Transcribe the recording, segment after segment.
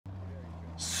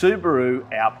Subaru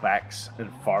Outbacks and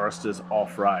Foresters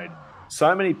Off-Road.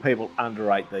 So many people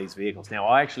underrate these vehicles. Now,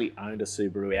 I actually owned a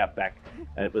Subaru Outback,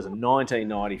 and it was a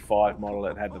 1995 model.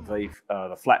 It had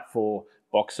the flat 4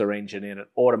 boxer engine in it,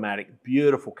 automatic,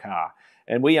 beautiful car.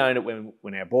 And we owned it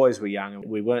when our boys were young, and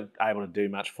we weren't able to do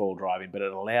much full driving, but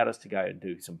it allowed us to go and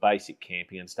do some basic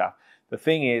camping and stuff. The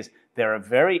thing is, they're a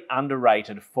very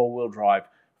underrated four-wheel drive.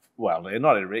 Well, they're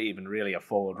not even really a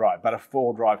four-wheel drive, but a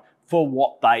four-wheel drive for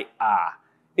what they are.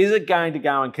 Is it going to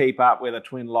go and keep up with a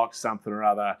twin lock something or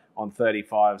other on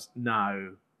 35s?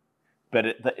 No. But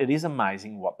it is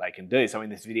amazing what they can do. So in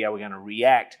this video, we're going to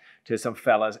react to some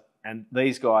fellas, and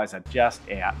these guys are just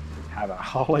out having a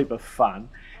whole heap of fun,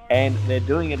 and they're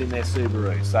doing it in their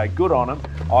Subaru. So good on them.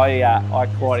 I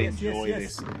quite enjoy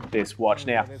this watch.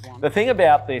 Now, the thing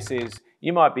about this is,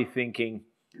 you might be thinking,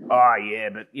 oh yeah,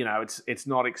 but you know, it's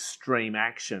not extreme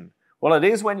action. Well, it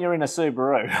is when you're in a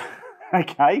Subaru,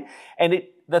 okay? And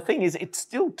the thing is, it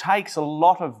still takes a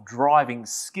lot of driving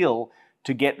skill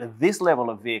to get this level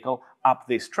of vehicle up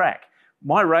this track.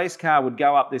 My race car would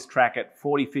go up this track at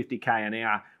 40, 50k an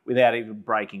hour without even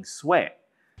breaking sweat.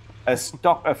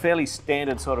 A fairly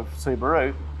standard sort of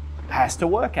Subaru has to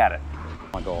work at it. Oh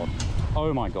my God.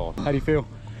 Oh my God. How do you feel?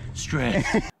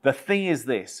 Stress. The thing is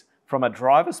this, from a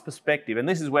driver's perspective, and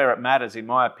this is where it matters in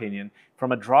my opinion,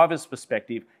 from a driver's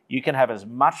perspective, you can have as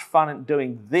much fun in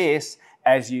doing this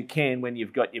as you can when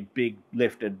you've got your big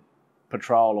lifted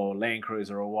Patrol or Land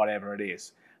Cruiser or whatever it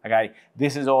is. Okay,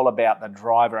 this is all about the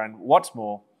driver, and what's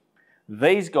more,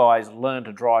 these guys learn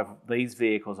to drive these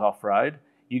vehicles off-road.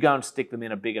 You go and stick them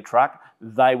in a bigger truck,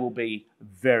 they will be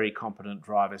very competent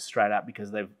drivers straight up,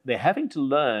 because they're having to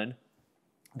learn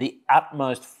the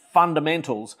utmost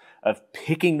fundamentals of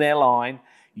picking their line,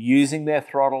 using their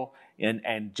throttle,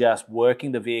 and just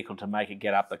working the vehicle to make it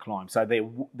get up the climb. So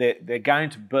they're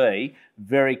going to be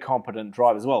very competent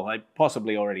drivers. Well, they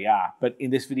possibly already are, but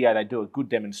in this video they do a good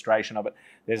demonstration of it.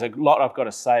 There's a lot I've got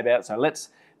to say about it, so let's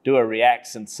do a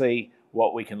react and see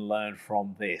what we can learn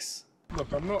from this.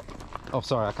 Look, I'm not... Oh,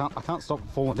 sorry, I can't stop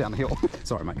falling down the hill.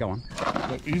 Sorry, mate, go on.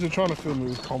 Look, you're trying to fill me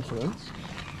with confidence.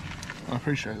 I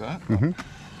appreciate that.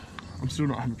 I'm still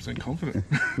not 100% confident.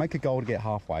 Make a goal to get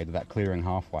halfway to that clearing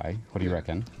halfway. What do you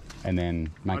reckon? And then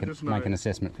make an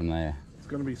assessment from there. It's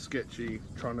going to be sketchy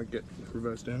trying to get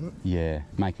reverse down it. Yeah,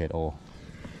 make it or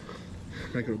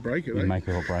break it. Yeah, make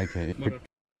it or break it.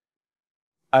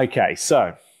 Okay,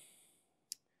 so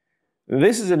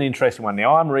this is an interesting one.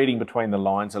 Now, I'm reading between the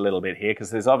lines a little bit here, because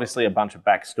there's obviously a bunch of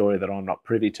backstory that I'm not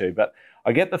privy to, but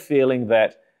I get the feeling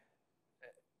that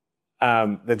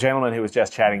the gentleman who was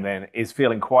just chatting then is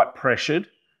feeling quite pressured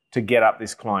to get up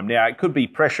this climb. Now, it could be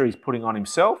pressure he's putting on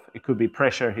himself. It could be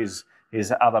pressure his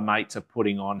other mates are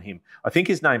putting on him. I think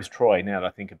his name's Troy, now that I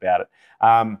think about it.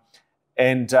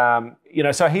 You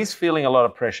know, so he's feeling a lot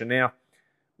of pressure. Now,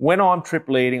 when I'm trip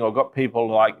leading or got people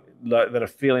like that are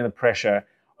feeling the pressure,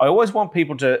 I always want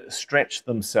people to stretch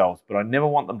themselves, but I never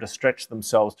want them to stretch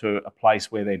themselves to a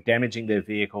place where they're damaging their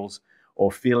vehicles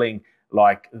or feeling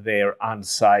like they're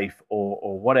unsafe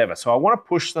or whatever. So I want to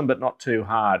push them, but not too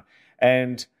hard.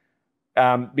 And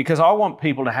because I want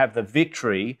people to have the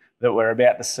victory that we're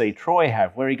about to see Troy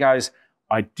have, where he goes,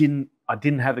 I didn't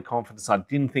have the confidence, I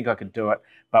didn't think I could do it,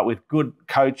 but with good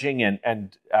coaching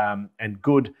and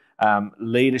good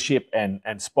leadership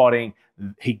and spotting,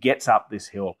 he gets up this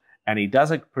hill, and he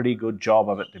does a pretty good job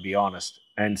of it, to be honest.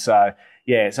 And so,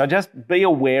 yeah, so just be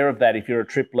aware of that if you're a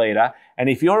trip leader, and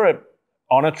if you're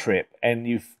on a trip and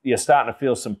you're starting to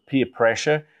feel some peer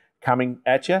pressure coming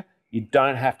at you, you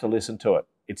don't have to listen to it.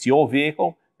 It's your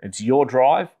vehicle, it's your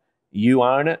drive, you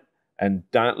own it, and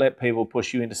don't let people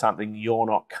push you into something you're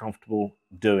not comfortable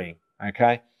doing,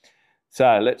 okay?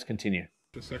 So let's continue.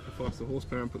 Just sacrifice the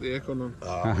horsepower and put the aircon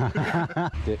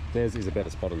on. Des is a better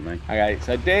spotter than me. Okay,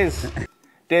 so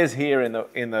Des here in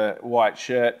the white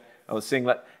shirt or the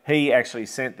singlet, he actually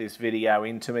sent this video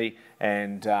in to me,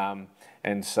 and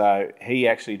so he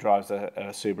actually drives a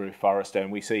Subaru Forester, and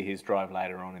we see his drive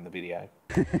later on in the video.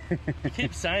 You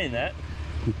keep saying that.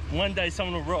 One day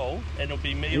someone will roll and it'll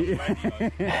be me on the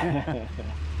radio.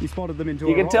 You spotted them into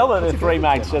You can tell that the three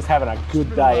mates just having a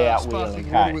good day out sparkling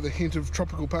wheeling. water with a hint of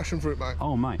tropical passion fruit, mate.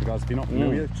 Oh mate, guys, if you're not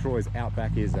familiar, Troy's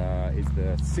Outback is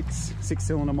the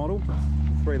six-cylinder model,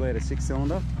 3-litre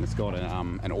 6-cylinder. It's got an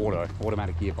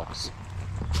automatic gearbox.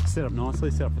 Set up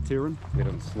nicely, set up for touring. Let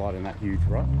him slide in that huge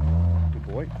rut. Good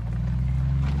boy.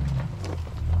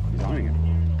 He's owning it.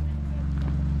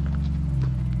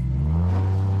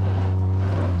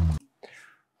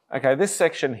 Okay, this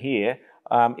section here,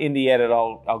 in the edit,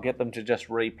 I'll get them to just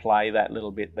replay that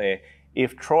little bit there.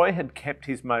 if Troy had kept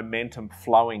his momentum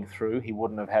flowing through, he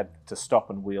wouldn't have had to stop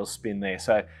and wheel spin there.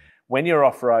 So when you're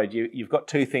off-road, you've got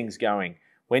two things going.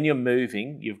 When you're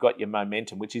moving, you've got your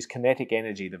momentum, which is kinetic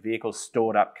energy. The vehicle's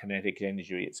stored up kinetic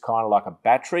energy. It's kind of like a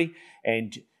battery,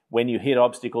 and when you hit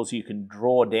obstacles, you can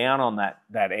draw down on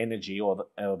that energy or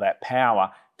that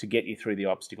power to get you through the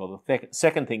obstacle. The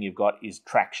second thing you've got is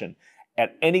traction.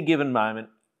 At any given moment,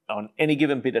 on any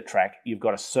given bit of track, you've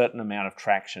got a certain amount of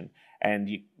traction, and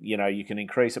you can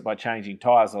increase it by changing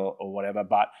tyres or whatever,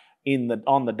 but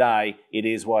on the day, it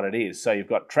is what it is. So you've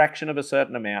got traction of a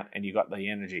certain amount, and you've got the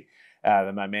energy,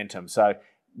 the momentum. So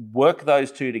work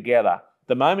those two together.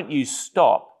 The moment you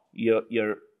stop,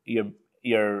 your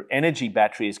energy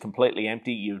battery is completely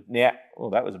empty. You've now,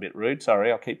 that was a bit rude.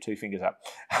 Sorry, I'll keep two fingers up.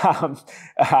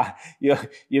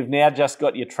 You've now just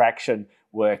got your traction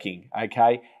working,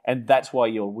 okay? And that's why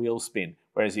you'll wheel spin.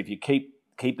 Whereas if you keep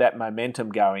that momentum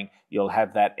going, you'll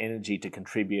have that energy to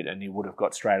contribute, and you would have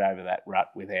got straight over that rut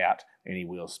without any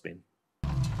wheel spin.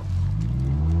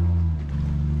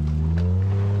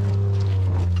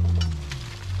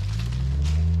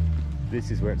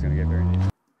 This is where it's going to get very neat.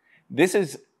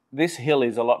 This hill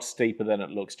is a lot steeper than it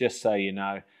looks, just so you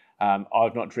know.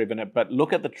 I've not driven it, but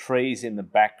look at the trees in the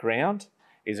background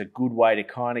is a good way to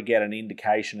kind of get an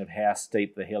indication of how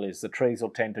steep the hill is. The trees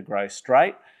will tend to grow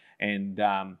straight, and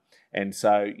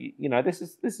so this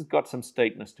has got some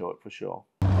steepness to it for sure.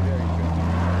 A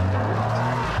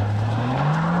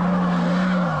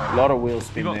lot of wheel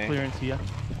spin there. You've got clearance here.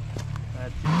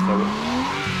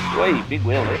 Wee, big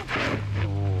wheel there.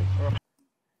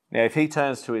 Now, if he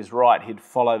turns to his right, he'd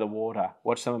follow the water.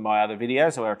 Watch some of my other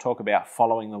videos where I talk about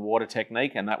following the water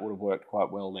technique, and that would have worked quite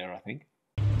well there, I think.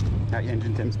 How your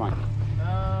engine temps, mate?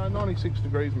 96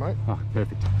 degrees, mate. Oh,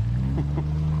 perfect.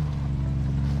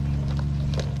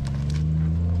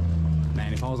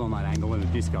 Man, if I was on that angle in a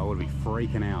disco, I would be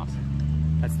freaking out.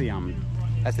 That's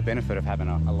the benefit of having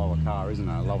a lower car, isn't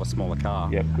it? A lower, smaller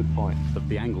car. Yep, good point. But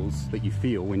the angles that you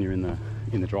feel when you're in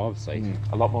the driver's seat,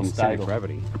 a lot more stable.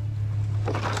 Gravity,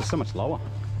 it's just so much lower.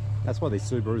 That's why these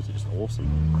Subarus are just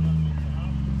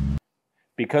awesome.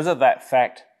 Because of that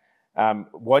fact,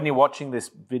 when you're watching this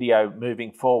video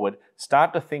moving forward,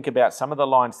 start to think about some of the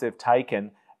lines they've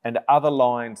taken and other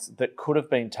lines that could have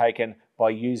been taken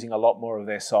by using a lot more of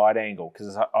their side angle.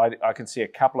 Because I can see a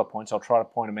couple of points, I'll try to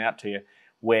point them out to you,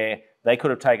 where they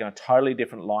could have taken a totally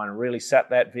different line and really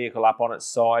sat that vehicle up on its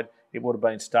side. It would have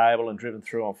been stable and driven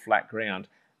through on flat ground,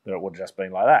 but it would have just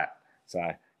been like that.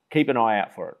 So keep an eye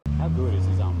out for it. How good is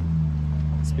his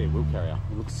spare wheel carrier?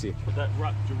 It looks sick. Put that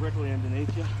rut directly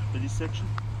underneath you for this section.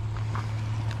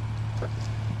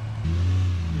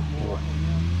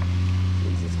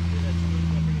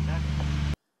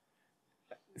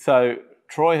 So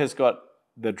Troy has got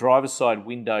the driver's side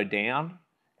window down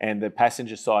and the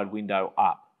passenger side window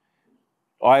up.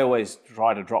 I always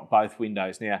try to drop both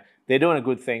windows. Now, they're doing a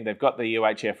good thing. They've got the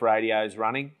UHF radios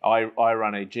running. I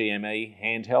run a GME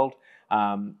handheld.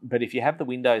 But if you have the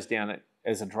windows down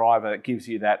as a driver, it gives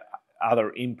you that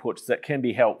other inputs that can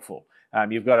be helpful.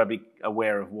 You've got to be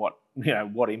aware of what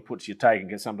inputs you're taking,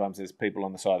 because sometimes there's people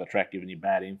on the side of the track giving you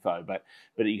bad info. But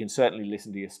you can certainly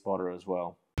listen to your spotter as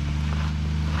well.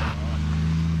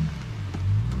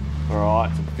 All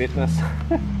right, some fitness.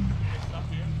 How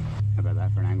about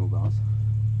that for an angle, guys?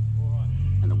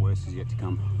 And the worst is yet to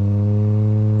come.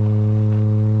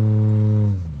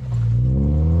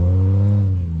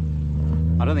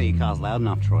 I don't think your car's loud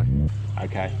enough, Troy.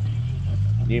 Okay.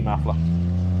 New muffler.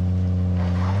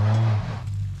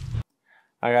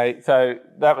 Okay, so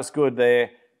that was good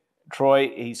there. Troy,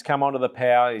 he's come onto the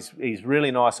power. He's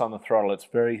really nice on the throttle. It's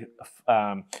very...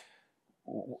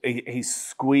 he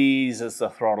squeezes the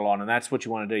throttle on, and that's what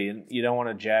you want to do. You don't want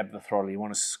to jab the throttle. You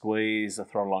want to squeeze the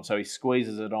throttle on. So he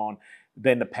squeezes it on.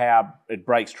 Then the power, it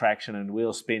breaks traction and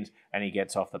wheel spins, and he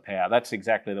gets off the power. That's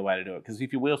exactly the way to do it. Because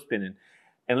if you're wheel spinning,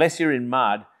 unless you're in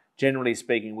mud, generally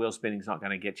speaking, wheel spinning is not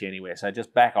going to get you anywhere. So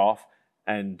just back off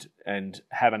and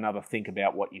have another think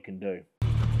about what you can do.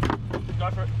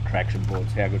 Go for it. Traction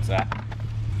boards, how good's that?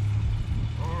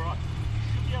 All right.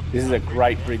 This is a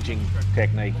great bridging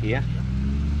technique here.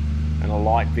 And a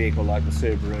light vehicle like the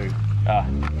Subaru.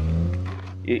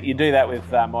 You do that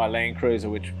with my Land Cruiser,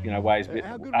 which weighs a bit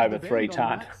over 3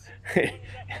 tonnes.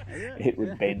 It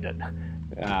would bend it.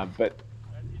 But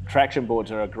traction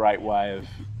boards are a great way of,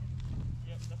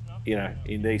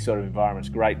 in these sort of environments,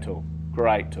 great tool.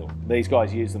 Great tool. These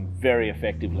guys use them very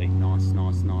effectively. Nice,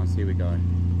 nice, nice. Here we go. Oh,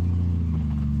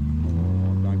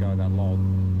 don't go with that log.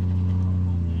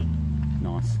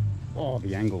 Nice. Oh,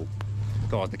 the angle.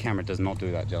 God, the camera does not do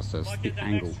that justice. The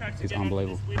angle is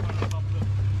unbelievable.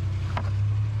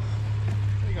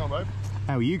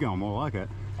 How are you going? More like it.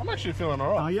 I'm actually feeling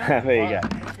alright. Oh yeah. There you go.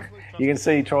 You can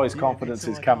see Troy's confidence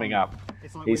is coming up.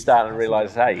 He's starting to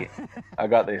realise, hey, I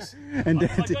got this. And I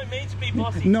don't mean to be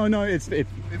bossy. no, it's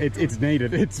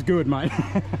needed. It's good, mate.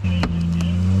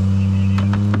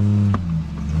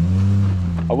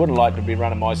 I wouldn't like to be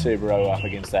running my Subaru up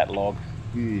against that log.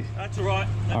 That's alright.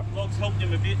 That log's helped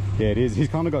him a bit. Yeah, it is. He's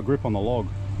kind of got grip on the log.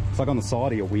 It's like on the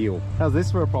side of your wheel. How's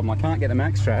this for a problem? I can't get the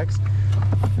max tracks.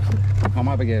 I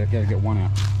might be able to get one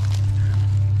out.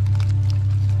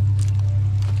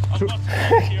 I've got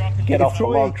some logs here I can Get do. off the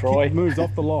log, Troy. Moves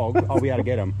off the log, I'll be able to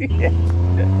get him.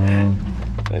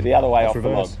 The other way off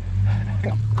reverse. the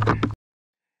log.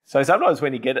 So sometimes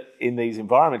when you get in these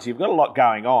environments, you've got a lot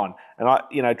going on.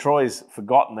 And Troy's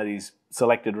forgotten that he's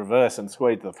selected reverse and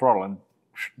squeezed the throttle and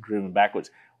driven backwards.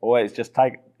 Always just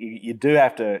you do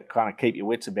have to kind of keep your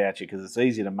wits about you, because it's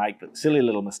easy to make silly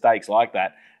little mistakes like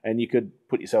that, and you could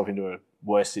put yourself into a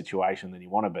worse situation than you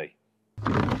want to be.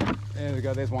 There we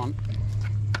go, there's one.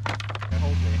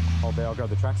 Hold there, I'll grab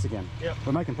the tracks again. Yep.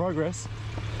 We're making progress.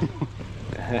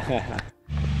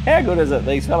 How good is it?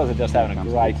 These fellas are just having a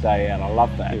great day out. I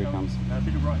love that. Here it comes. A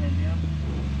bit of right hand down.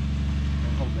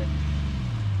 And hold there.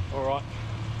 Alright.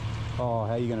 Oh,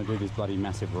 how are you going to do this bloody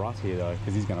massive rut here though?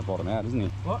 Because he's going to bottom out, isn't he?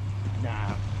 What?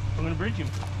 Nah. I'm going to bridge him.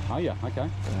 Oh yeah, okay.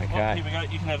 Oh, Okay. here we go.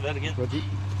 You can have that again.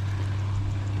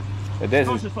 So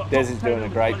Des is doing a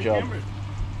great job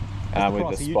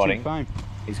with the spotting.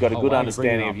 He's got a good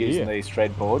understanding of using these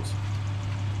tread boards.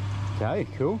 Okay,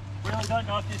 cool. Really don't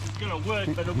know if this is going to work,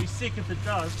 but it'll be sick if it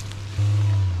does.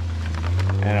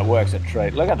 And it works a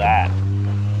treat. Look at that.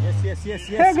 Yes.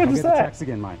 How good I'll is get that? the tracks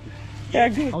again, mate. How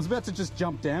good. I was about to just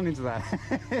jump down into that.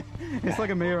 It's like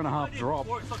a metre and a half drop.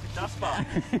 It's like a dust bar.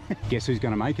 Guess who's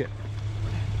going to make it?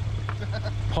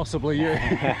 Possibly you.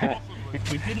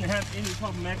 If we didn't have any type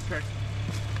of max tracks,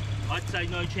 I'd say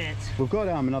no chance. We've got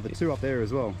another 2 up there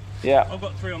as well. Yeah. I've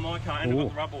got 3 on my car and I've got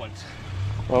the rubber ones.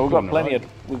 Well, we've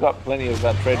got plenty of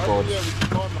tread boards.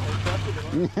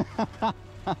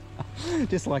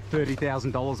 Just like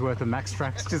 $30,000 worth of max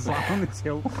tracks just like on this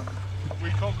hill. We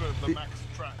conquered the max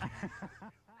track.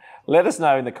 Let us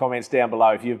know in the comments down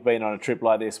below if you've been on a trip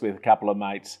like this with a couple of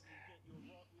mates.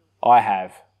 I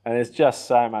have, and it's just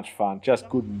so much fun. Just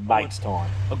good mates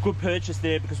time. A good purchase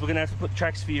there, because we're going to have to put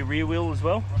tracks for your rear wheel as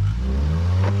well.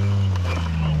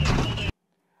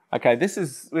 Okay, this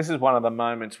is one of the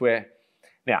moments where,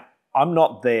 now, I'm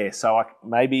not there, so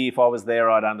maybe if I was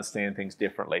there, I'd understand things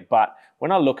differently. But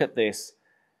when I look at this,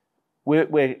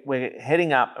 we're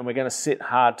heading up and we're going to sit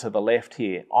hard to the left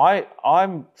here.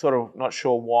 I'm sort of not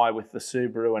sure why with the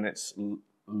Subaru and its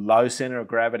low centre of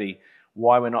gravity,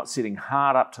 why we're not sitting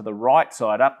hard up to the right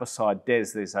side, up beside Des.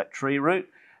 There's that tree root,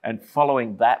 and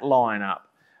following that line up.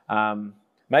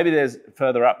 Maybe there's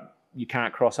further up you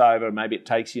can't cross over, maybe it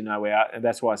takes you nowhere, and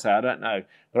that's why I say I don't know.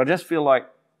 But I just feel like,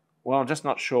 well, I'm just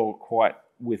not sure quite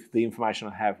with the information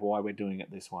I have why we're doing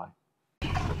it this way.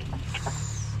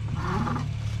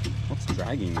 What's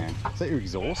dragging, man? Is that your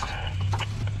exhaust?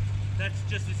 That's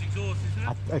just this exhaust, isn't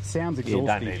it? It sounds You exhausting.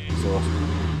 don't need exhaust.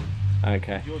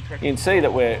 Okay. You can see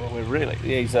that we're really,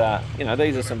 these are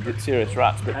some serious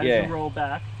ruts, but As yeah. you roll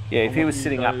back, Yeah, if he was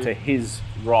sitting up to his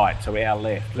right, so our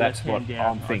left, that's what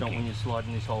down. I'm I don't want thinking. you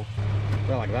sliding this hole.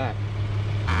 Well, like that.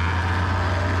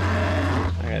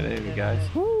 Okay, there he goes.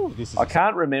 Woo, this is I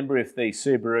can't remember if the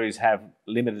Subarus have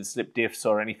limited slip diffs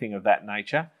or anything of that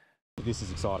nature. This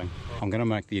is exciting. I'm going to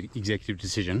make the executive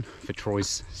decision for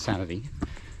Troy's sanity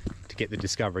to get the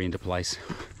Discovery into place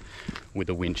with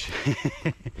a winch.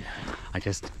 I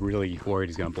just really worried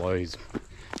he's going to blow his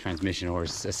transmission or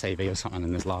his CV or something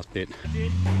in this last bit.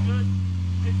 Good.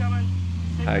 Keep coming.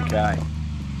 Keep Okay, coming.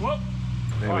 Whoop.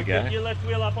 there we go. Get your left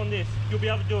wheel up on this. You'll be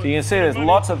able to do it. So you can see there's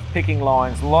lots of picking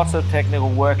lines, lots of technical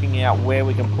working out where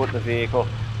we can put the vehicle,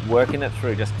 working it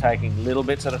through, just taking little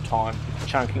bits at a time,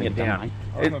 chunking it down.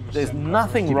 There's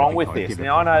nothing wrong with this.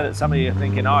 Now I know that some of you are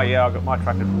thinking, oh yeah, I've got my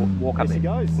truck and walk up there.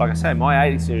 Like I say, my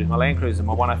 80 series, my Land Cruiser,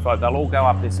 my 105, they'll all go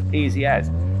up this easy as.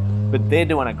 But they're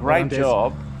doing a great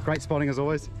job. Great spotting as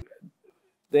always.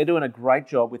 They're doing a great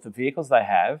job with the vehicles they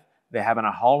have. They're having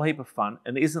a whole heap of fun.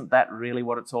 And isn't that really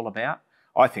what it's all about?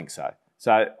 I think so.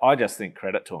 So I just think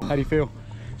credit to them. How do you feel?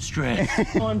 Stress.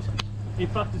 You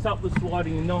fucked us up with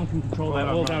sliding and no one can control that.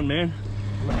 Well done, man.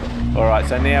 All right,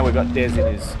 so now we've got Des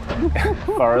in his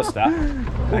Forester.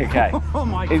 Okay. Oh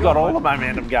my He's got all the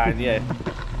momentum going, yeah.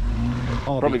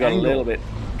 Oh, Probably got a little bit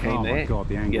keen Oh there. my God,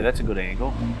 the angle. Yeah, that's a good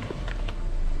angle.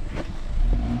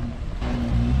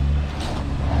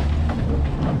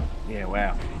 Yeah,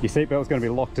 wow. Your seatbelt's going to be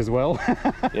locked as well.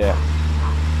 Yeah.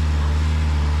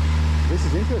 This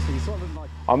is interesting. It's sort of like...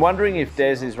 I'm wondering if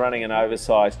Des is running an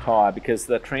oversized tyre because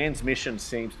the transmission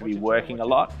seems to be working a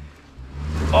lot.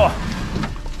 Oh,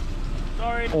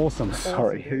 Sorry. Awesome.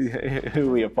 sorry. Who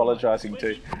are we apologising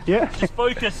to? Yeah. Just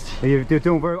focused. You're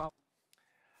doing very well.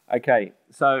 Okay,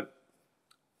 so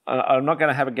I'm not going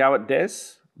to have a go at Des,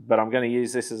 but I'm going to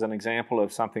use this as an example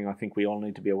of something I think we all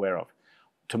need to be aware of.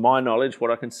 To my knowledge, what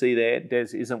I can see there, Des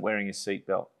isn't wearing his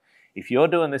seatbelt. If you're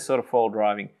doing this sort of foil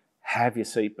driving, have your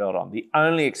seatbelt on. The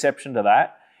only exception to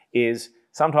that is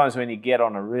sometimes when you get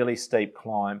on a really steep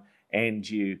climb and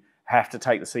you have to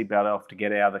take the seatbelt off to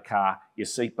get out of the car, your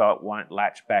seatbelt won't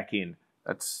latch back in.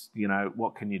 That's, you know,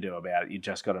 what can you do about it? You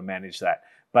just got to manage that.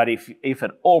 But if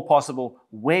at all possible,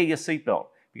 wear your seatbelt,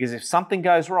 because if something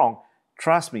goes wrong,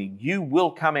 trust me, you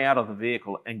will come out of the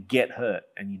vehicle and get hurt,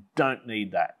 and you don't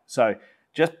need that. So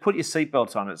just put your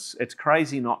seatbelts on. It's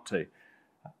crazy not to.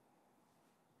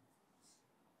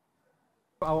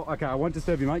 Oh, okay, I won't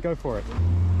disturb you, mate. Go for it.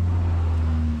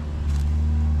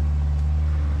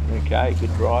 Okay,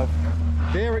 good drive.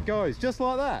 There it goes, just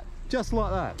like that. Just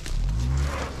like that.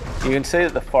 You can see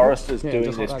that the Forester's doing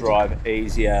just like this that. drive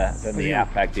easier than the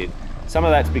Outback did. Some of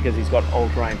that's because he's got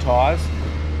all-terrain tyres.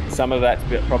 Some of that's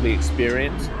probably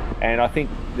experience. And I think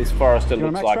this Forester You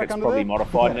want a looks max like track it's under probably there?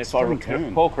 modified. And if I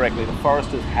recall correctly, the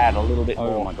Forester's had a little bit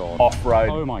more off-road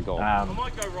Oh my God. I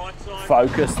might go right side.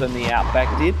 focus than the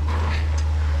Outback did.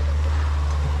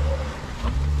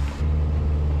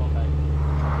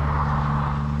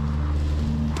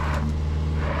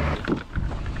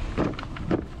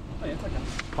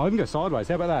 I can go sideways,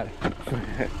 how about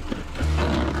that?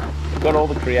 Got all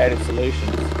the creative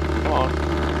solutions. Come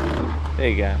on. There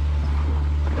you go.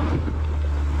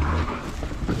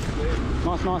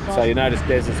 Nice. So you notice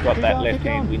Des has got Keep that going, keep left-hand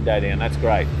going. window down. That's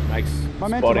great. Makes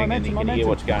Momentum, spotting and you can hear momentum.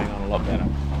 what's going on a lot better.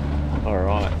 All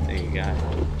right, there you go.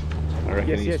 I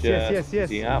reckon he's just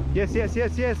easing up. Yes.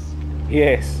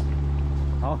 Yes.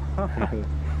 Oh.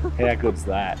 How good's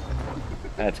that?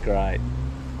 That's great.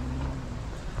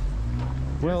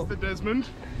 Well, The Desmond.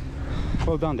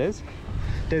 well done, Des.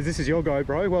 Des, this is your go,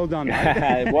 bro. Well done,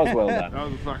 mate. It was well done. That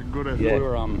was a fucking good effort. Yeah. We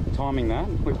were timing that.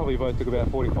 We probably both took about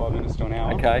 45 minutes to an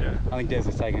hour. Okay. I think Des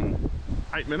has taken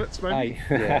 8 minutes, maybe.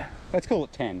 8. Yeah. Let's call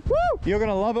it 10. Woo! You're going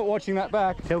to love it watching that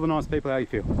back. Tell the nice people how you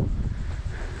feel.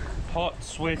 Hot,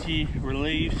 sweaty,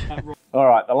 relieved. All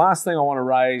right, the last thing I want to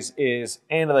raise is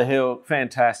end of the hill,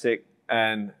 fantastic,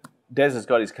 and Des has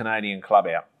got his Canadian club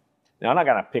out. Now, I'm not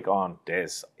going to pick on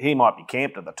Des. He might be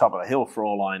camped at the top of the hill for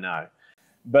all I know.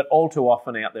 But all too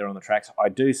often out there on the tracks, I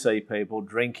do see people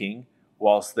drinking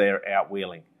whilst they're out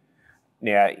wheeling.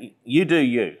 Now, you do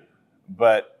you,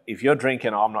 but if you're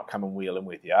drinking, I'm not coming wheeling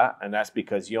with you, and that's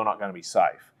because you're not going to be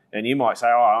safe. And you might say,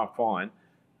 oh, I'm fine.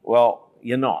 Well,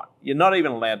 you're not. You're not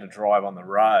even allowed to drive on the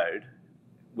road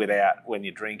when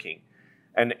you're drinking.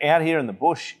 And out here in the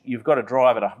bush, you've got to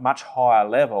drive at a much higher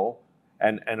level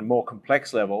and a more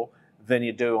complex level than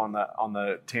you do on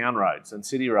the town roads and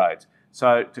city roads.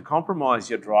 So to compromise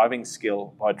your driving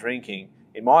skill by drinking,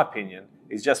 in my opinion,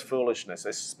 is just foolishness,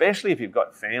 especially if you've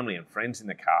got family and friends in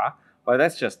the car. Like,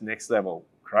 that's just next level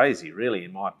crazy, really,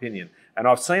 in my opinion. And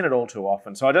I've seen it all too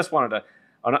often. So I just wanted to,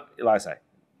 like I say,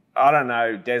 I don't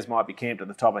know, Des might be camped at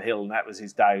the top of the hill and that was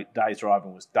his day's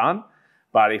driving was done.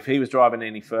 But if he was driving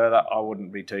any further, I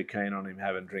wouldn't be too keen on him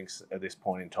having drinks at this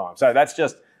point in time. So that's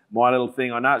just my little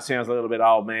thing. I know it sounds a little bit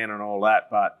old man and all that,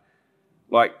 but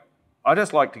like, I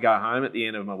just like to go home at the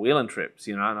end of my wheeling trips,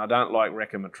 you know, and I don't like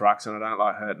wrecking my trucks and I don't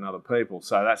like hurting other people.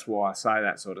 So that's why I say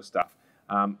that sort of stuff.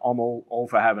 I'm all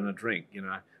for having a drink, you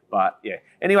know, but yeah.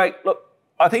 Anyway, look,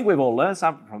 I think we've all learned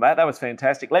something from that. That was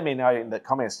fantastic. Let me know in the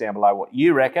comments down below what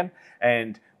you reckon.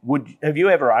 And have you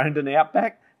ever owned an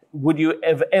Outback? Would you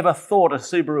have ever thought a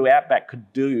Subaru Outback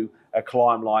could do a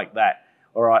climb like that?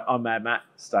 All right, I'm MadMatt.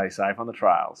 Stay safe on the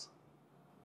trails.